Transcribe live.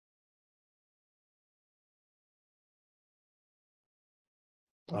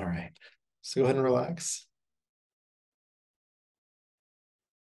All right. So go ahead and relax.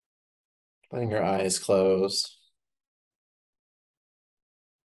 Letting your eyes close,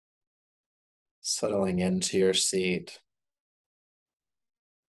 settling into your seat,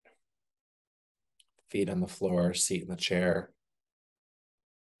 feet on the floor, seat in the chair.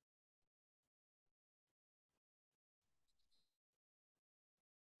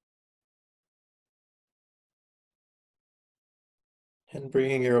 And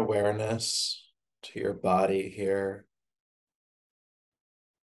bringing your awareness to your body here.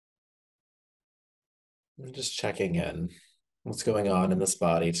 And just checking in. What's going on in this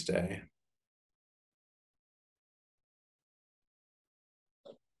body today?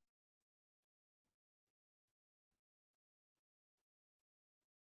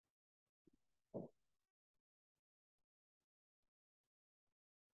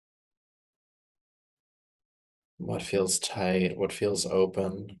 What feels tight? What feels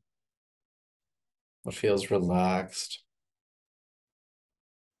open? What feels relaxed?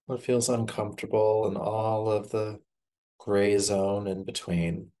 What feels uncomfortable? And all of the gray zone in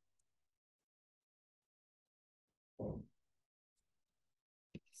between.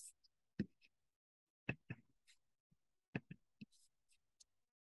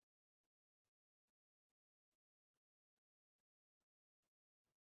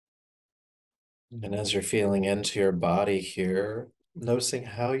 And as you're feeling into your body here, noticing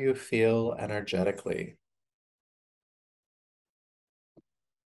how you feel energetically.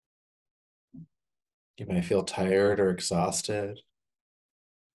 You may feel tired or exhausted.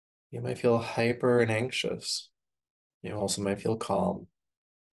 You might feel hyper and anxious. You also might feel calm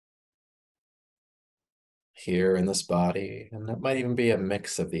here in this body. And it might even be a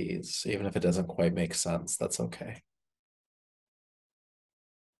mix of these, even if it doesn't quite make sense. That's okay.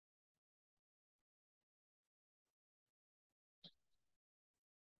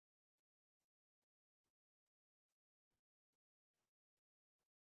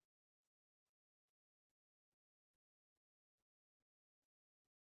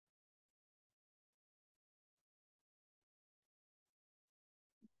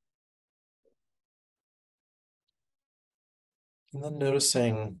 And then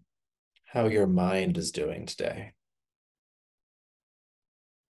noticing how your mind is doing today.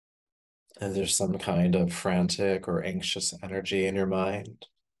 Is there some kind of frantic or anxious energy in your mind?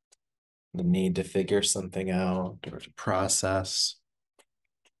 The need to figure something out or to process?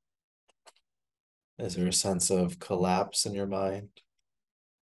 Is there a sense of collapse in your mind?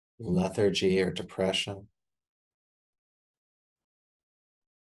 Lethargy or depression?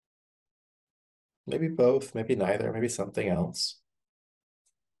 Maybe both, maybe neither, maybe something else.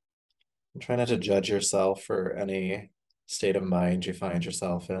 And try not to judge yourself for any state of mind you find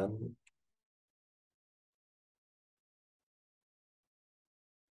yourself in.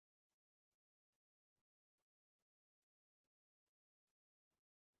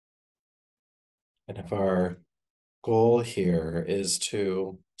 And if our goal here is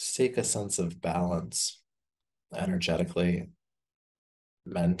to seek a sense of balance energetically,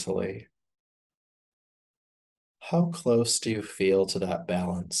 mentally, how close do you feel to that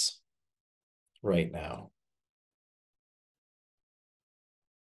balance right now?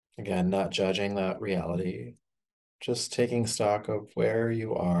 Again, not judging that reality, just taking stock of where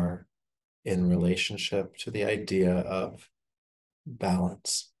you are in relationship to the idea of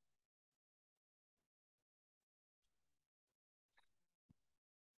balance.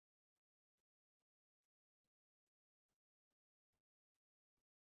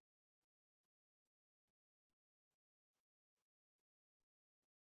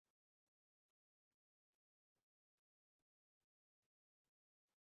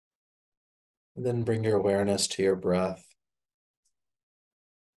 And then bring your awareness to your breath,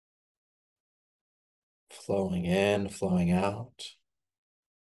 flowing in, flowing out.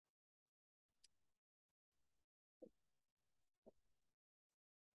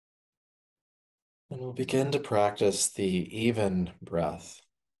 And we'll begin to practice the even breath,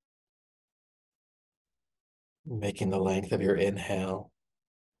 making the length of your inhale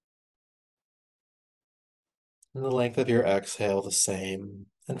and the length of your exhale the same.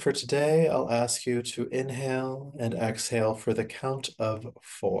 And for today, I'll ask you to inhale and exhale for the count of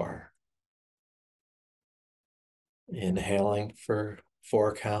 4. Inhaling for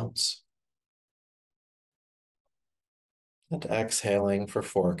 4 counts and exhaling for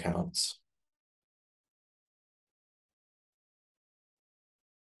 4 counts.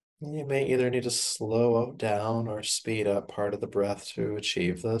 You may either need to slow down or speed up part of the breath to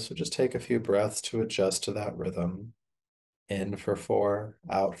achieve this, so just take a few breaths to adjust to that rhythm. In for 4,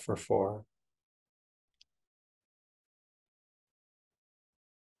 out for 4.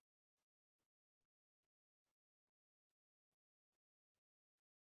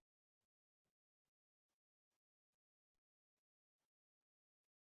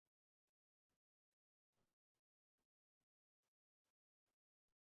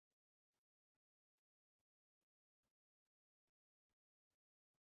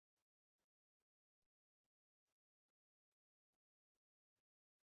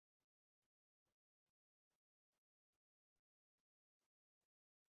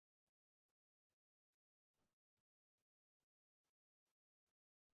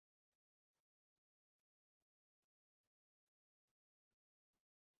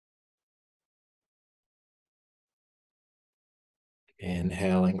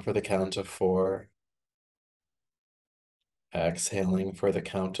 Inhaling for the count of 4. Exhaling for the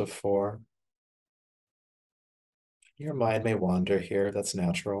count of 4. Your mind may wander here, that's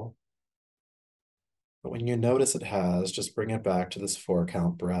natural. But when you notice it has, just bring it back to this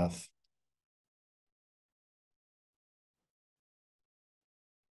 4-count breath.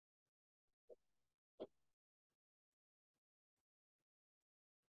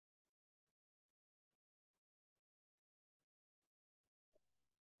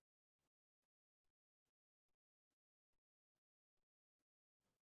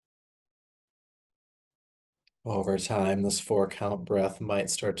 Over time, this 4-count breath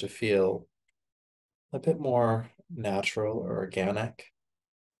might start to feel a bit more natural or organic,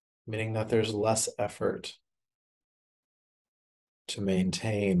 meaning that there's less effort to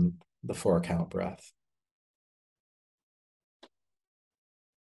maintain the 4-count breath.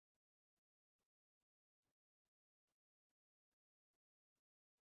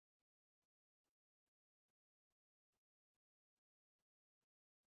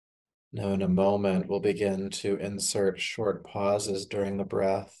 Now, in a moment, we'll begin to insert short pauses during the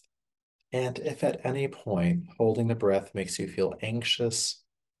breath. And if at any point holding the breath makes you feel anxious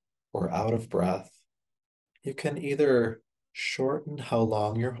or out of breath, you can either shorten how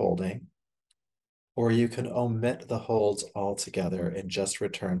long you're holding, or you can omit the holds altogether and just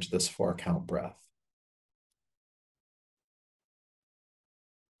return to this 4-count breath.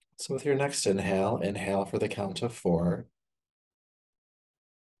 So with your next inhale, inhale for the count of 4.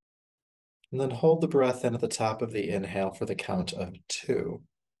 And then hold the breath in at the top of the inhale for the count of 2.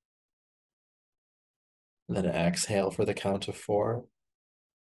 And then exhale for the count of 4.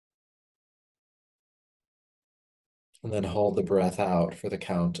 And then hold the breath out for the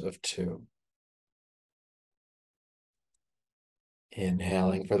count of 2.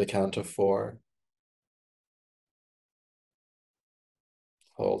 Inhaling for the count of 4.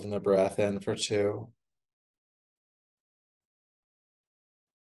 Holding the breath in for 2.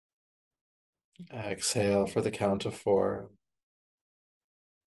 Exhale for the count of 4.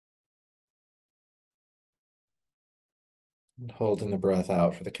 And holding the breath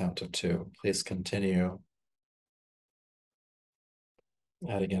out for the count of 2. Please continue.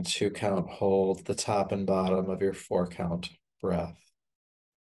 Adding a 2-count hold, the top and bottom of your 4-count breath.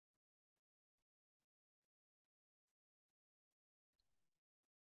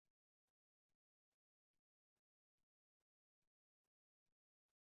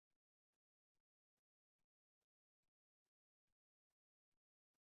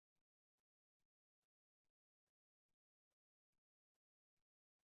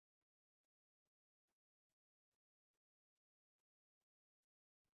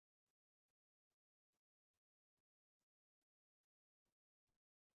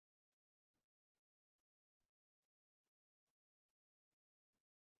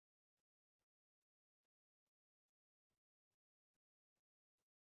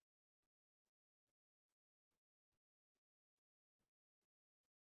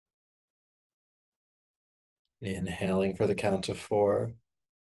 Inhaling for the count of 4.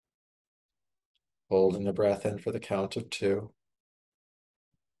 Holding the breath in for the count of 2.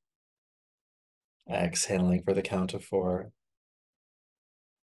 Exhaling for the count of 4.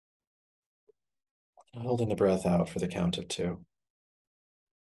 Holding the breath out for the count of 2.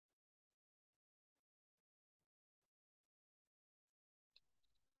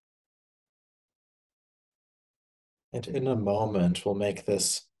 And in a moment, we'll make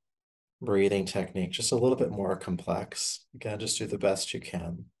this breathing technique just a little bit more complex. Again, just do the best you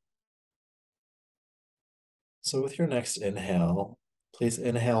can. So with your next inhale, please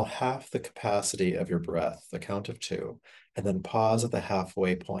inhale half the capacity of your breath, the count of 2, and then pause at the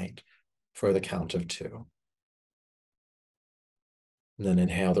halfway point for the count of 2. And then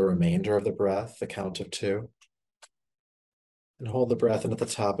inhale the remainder of the breath, the count of 2. And hold the breath in at the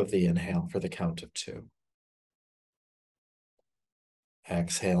top of the inhale for the count of 2.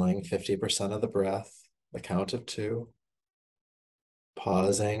 Exhaling 50% of the breath, the count of 2.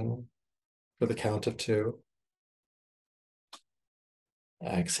 Pausing for the count of 2.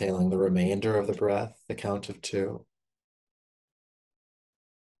 Exhaling the remainder of the breath, the count of 2.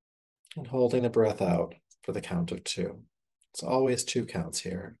 And holding the breath out for the count of 2. It's always 2 counts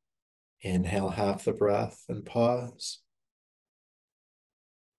here. Inhale half the breath and pause.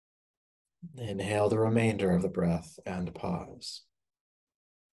 Inhale the remainder of the breath and pause.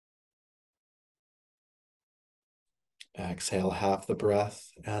 Exhale half the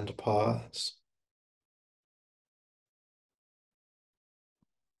breath and pause.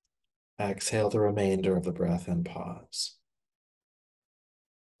 Exhale the remainder of the breath and pause.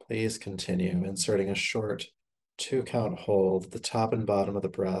 Please continue inserting a short 2 count hold at the top and bottom of the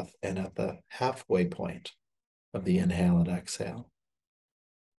breath and at the halfway point of the inhale and exhale.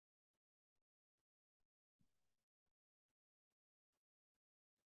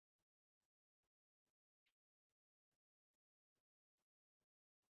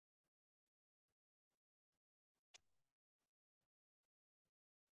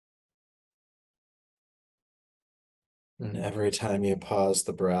 And every time you pause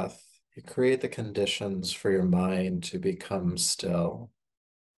the breath, you create the conditions for your mind to become still.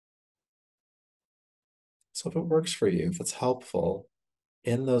 So if it works for you, if it's helpful,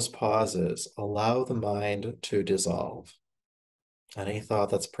 in those pauses, allow the mind to dissolve. Any thought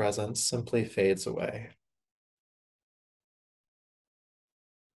that's present simply fades away.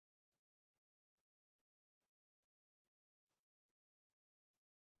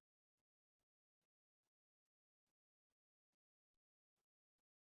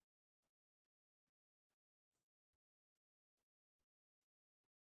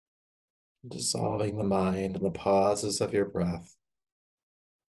 Dissolving the mind and the pauses of your breath.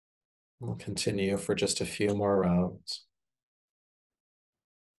 We'll continue for just a few more rounds.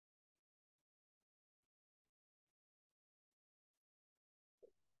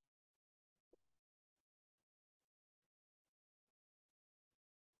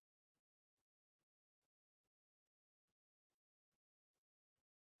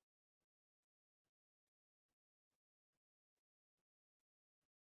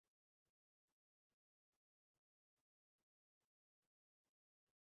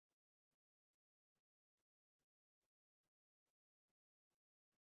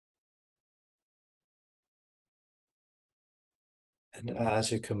 And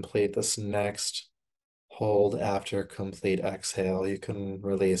as you complete this next hold after complete exhale, you can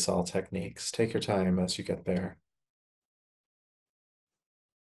release all techniques. Take your time as you get there.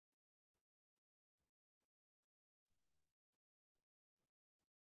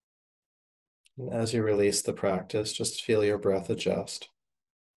 And as you release the practice, just feel your breath adjust.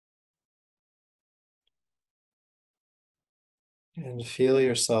 And feel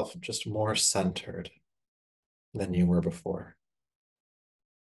yourself just more centered than you were before.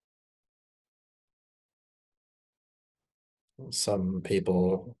 Some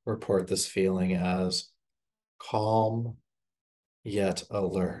people report this feeling as calm yet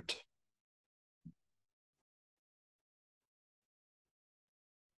alert.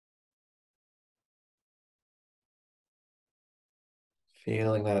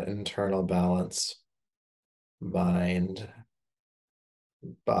 Feeling that internal balance, mind,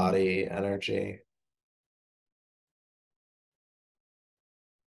 body, energy.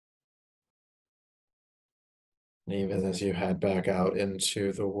 And even as you head back out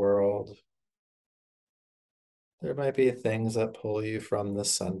into the world, there might be things that pull you from the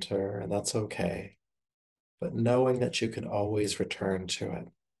center, and that's okay. But knowing that you can always return to it.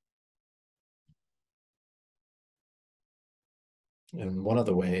 And one of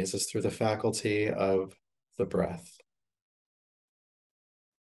the ways is through the faculty of the breath.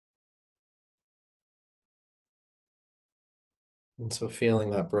 And so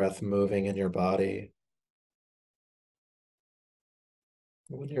feeling that breath moving in your body.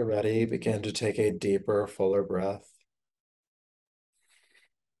 When you're ready, begin to take a deeper, fuller breath.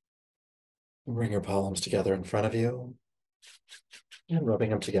 Bring your palms together in front of you and rubbing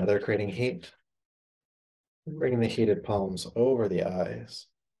them together, creating heat. And bringing the heated palms over the eyes,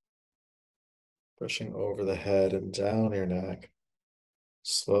 pushing over the head and down your neck,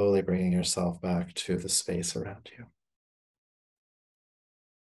 slowly bringing yourself back to the space around you.